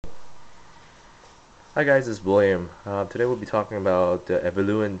Hi guys, it's William. Today we'll be talking about the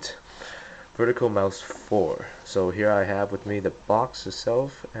Evoluent VerticalMouse 4. So here I have with me the box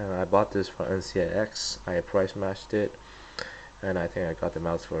itself, and I bought this from NCIX. I price matched it, and I think I got the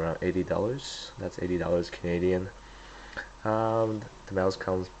mouse for around $80. That's $80 Canadian. The mouse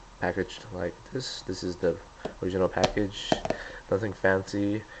comes packaged like this. This is the original package. Nothing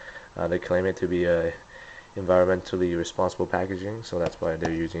fancy. They claim it to be a environmentally responsible packaging, so that's why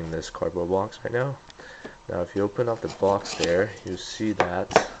they're using this cardboard box right now. Now if you open up the box there, you see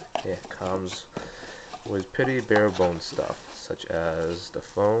that it comes with pretty bare bones stuff, such as the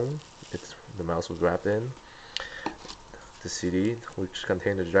phone, the mouse was wrapped in, the CD, which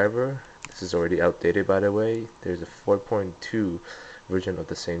contained the driver. This is already outdated, by the way. There's a 4.2 version of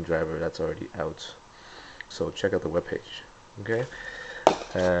the same driver that's already out, so check out the webpage. Okay,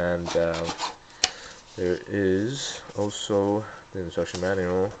 and there is also the instruction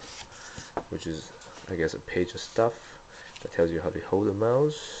manual, which is, I guess, a page of stuff that tells you how to hold the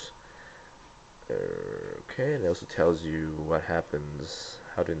mouse. Okay, and it also tells you what happens,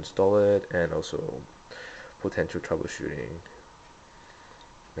 how to install it, and also potential troubleshooting.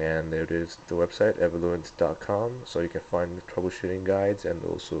 And there it is, the website evoluent.com, so you can find troubleshooting guides and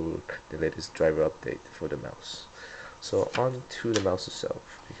also the latest driver update for the mouse. So on to the mouse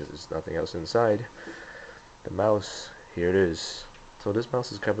itself, because there's nothing else inside. The mouse, here it is. So this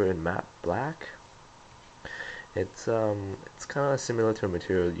mouse is covered in matte black. It's kind of similar to a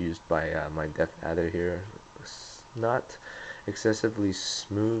material used by my Def Adder here. It's not excessively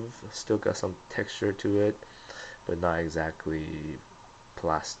smooth, still got some texture to it, but not exactly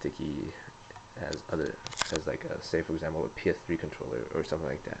plasticky as like say for example a PS3 controller or something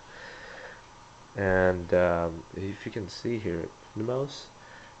like that. And if you can see here, the mouse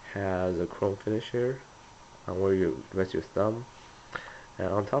has a chrome finish here on where you rest your thumb, and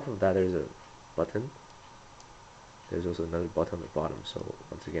on top of that there's a button. There's also another button on the bottom, so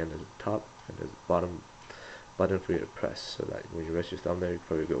once again there's a top and there's a bottom button for you to press, so that when you rest your thumb there you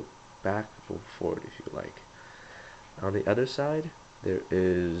probably go back or forward if you like. On the other side there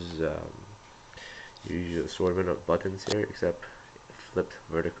is usually assortment of buttons here, except flipped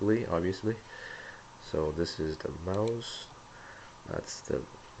vertically, obviously. So this is the mouse, that's the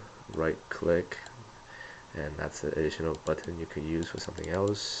right click, and that's the additional button you can use for something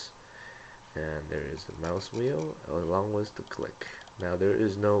else. And there is the mouse wheel along with the click. Now there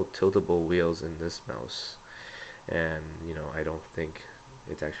is no tiltable wheels in this mouse, and I don't think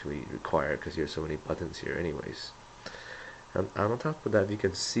it's actually required because there's so many buttons here anyways. And on top of that, you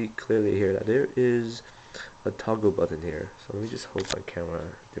can see clearly here that there is a toggle button here. So let me just hold my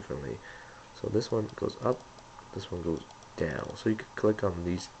camera differently. So this one goes up, this one goes down. So you can click on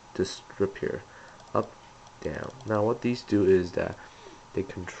this strip here, up, down. Now what these do is that they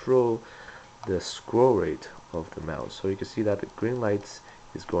control the scroll rate of the mouse. So you can see that the green lights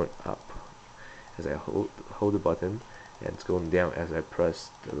is going up as I hold the button, and it's going down as I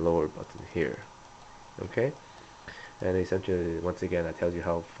press the lower button here. Okay, and essentially once again that tells you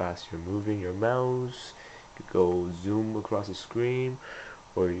how fast you're moving your mouse. You could go zoom across the screen,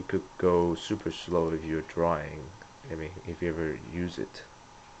 or you could go super slow if you're drawing. I mean, if you ever use it.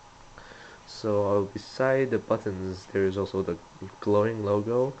 So beside the buttons, there is also the glowing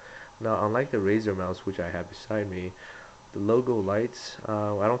logo. Now, unlike the Razer mouse, which I have beside me, the logo lights,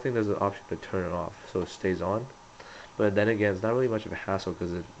 I don't think there's an option to turn it off, so it stays on. But then again, it's not really much of a hassle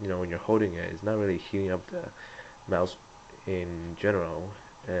because when you're holding it, it's not really heating up the mouse in general,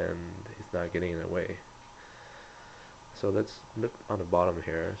 and it's not getting in the way. So let's look on the bottom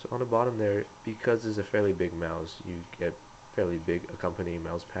here. So on the bottom there, because it's a fairly big mouse, you get fairly big accompanying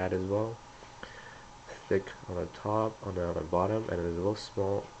mouse pad as well. Thick on the top, on the bottom, and there's a little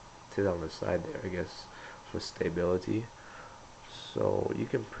small tit on the side there, I guess, for stability. So you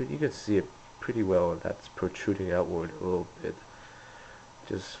can see it pretty well. That's protruding outward a little bit,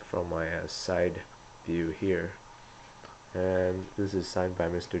 just from my side view here. And this is signed by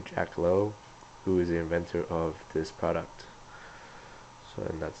Mr. Jack Lowe, who is the inventor of this product. So,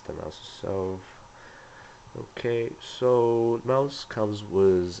 and that's the mouse itself. Okay, so mouse comes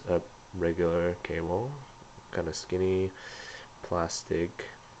with a regular cable, kind of skinny plastic,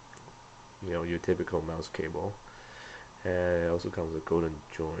 your typical mouse cable. And it also comes with a golden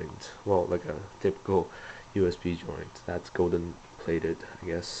joint, well, like a typical USB joint. That's golden plated, I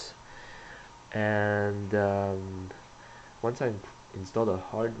guess. And once I install the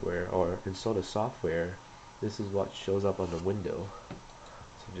hardware or install the software, this is what shows up on the window.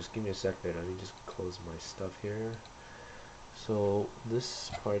 So just give me a second, let me just close my stuff here. So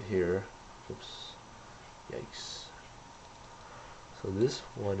this part here, oops, yikes. So this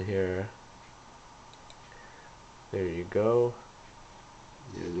one here There you go.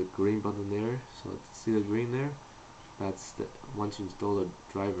 There's a green button there. So let's see the green there. That's the once you install the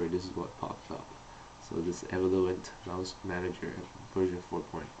driver, this is what pops up. So this Evoluent Mouse Manager version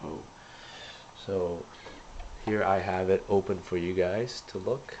 4.0. So here I have it open for you guys to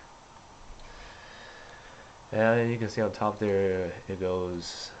look. And you can see on top there it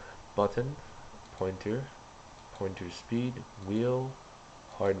goes button, pointer, pointer speed, wheel,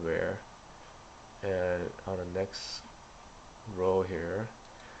 hardware, and on the next row here,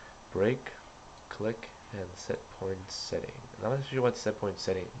 break, click, and set point setting. And I'm not sure what set point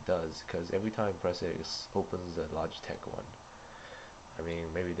setting does, because every time I press it, it opens the Logitech one. I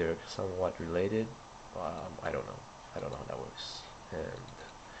mean, maybe they're somewhat related. I don't know. I don't know how that works. And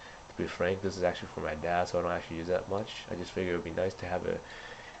to be frank, this is actually for my dad, so I don't actually use that much. I just figured it would be nice to have a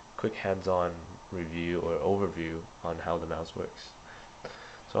quick hands-on review or overview on how the mouse works.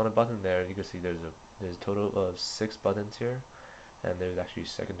 So on the button there, you can see there's a total of 6 buttons here, and there's actually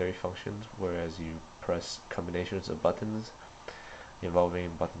secondary functions, whereas you press combinations of buttons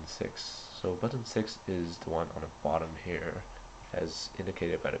involving button 6. So button 6 is the one on the bottom here, as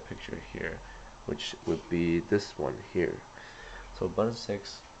indicated by the picture here, which would be this one here. So button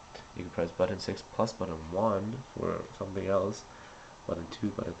 6, you can press button 6 plus button 1 for something else, button 2,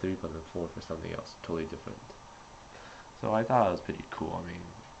 button 3, button 4 for something else, totally different. So I thought it was pretty cool. I mean,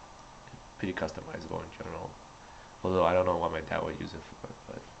 pretty customizable in general. Although I don't know what my dad would use it for,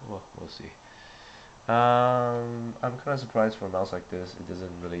 but well, we'll see. I'm kind of surprised for a mouse like this, it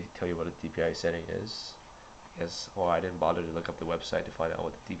doesn't really tell you what a DPI setting is. I guess, well, I didn't bother to look up the website to find out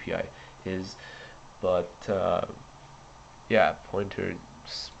what the DPI is, but yeah, pointer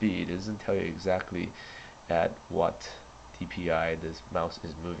speed doesn't tell you exactly at what DPI this mouse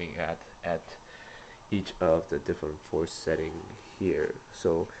is moving at each of the different force setting here.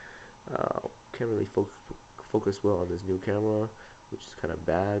 So can't really focus well on this new camera, which is kind of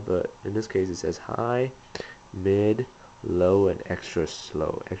bad, but in this case it says high, mid, low, and extra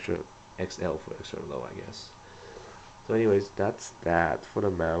slow. Extra XL for extra low, I guess. So anyways, that's that for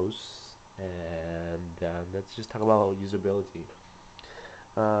the mouse, and let's just talk about usability.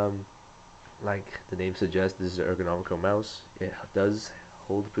 Like the name suggests, this is an ergonomical mouse. It does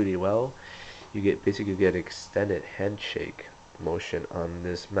hold pretty well. You basically get extended handshake motion on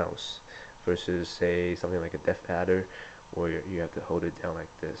this mouse versus say something like a def adder where you have to hold it down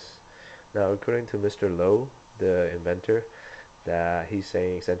like this. Now according to Mr. Lowe, the inventor, that he's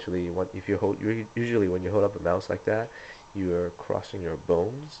saying essentially if you hold, usually when you hold up a mouse like that, you're crossing your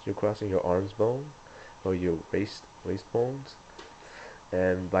bones, you're crossing your arms bone or your waist bones,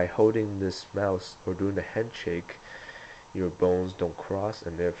 and by holding this mouse or doing the handshake, your bones don't cross,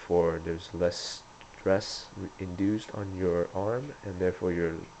 and therefore there's less stress induced on your arm, and therefore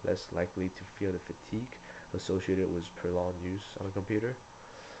you're less likely to feel the fatigue associated with prolonged use on a computer.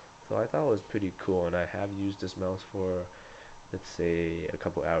 So I thought it was pretty cool, and I have used this mouse for, let's say, a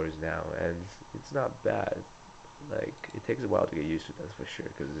couple hours now, and it's not bad. Like, it takes a while to get used to, that's for sure,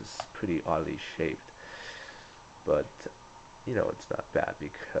 because it's pretty oddly shaped, but you know, it's not bad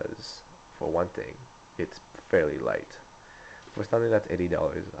because, for one thing, it's fairly light. For something that's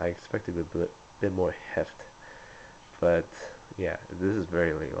 $80, I expected a bit more heft. But yeah, this is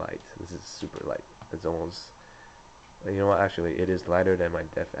very light. This is super light. It's almost, you know what, actually, it is lighter than my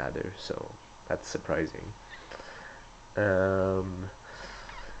def adder, so that's surprising. And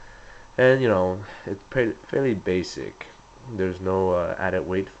you know, it's fairly basic. There's no added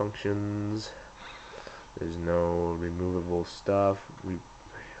weight functions. There's no removable stuff,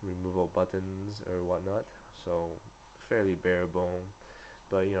 removable buttons or whatnot. So fairly bare bone.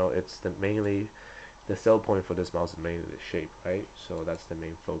 But you know, it's mainly the sell point for this mouse is mainly the shape, right? So that's the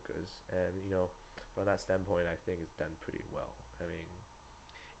main focus. And you know, from that standpoint, I think it's done pretty well. I mean,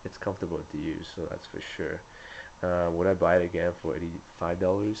 it's comfortable to use, so that's for sure. Would I buy it again for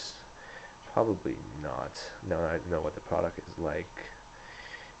 $85? Probably not. Now I know what the product is like.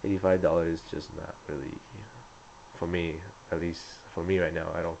 $85 is just not really, for me, at least for me right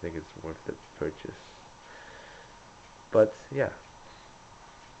now, I don't think it's worth the purchase. But yeah,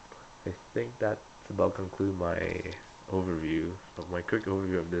 I think that's about conclude my quick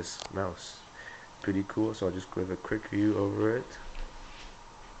overview of this mouse. Pretty cool, so I'll just give a quick view over it.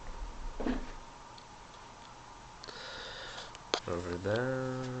 Over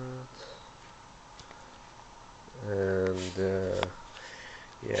that. And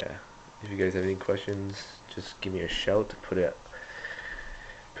yeah, if you guys have any questions, just give me a shout, put it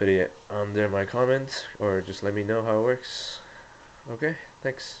under my comments, or just let me know how it works. Okay,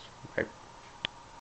 thanks. Bye.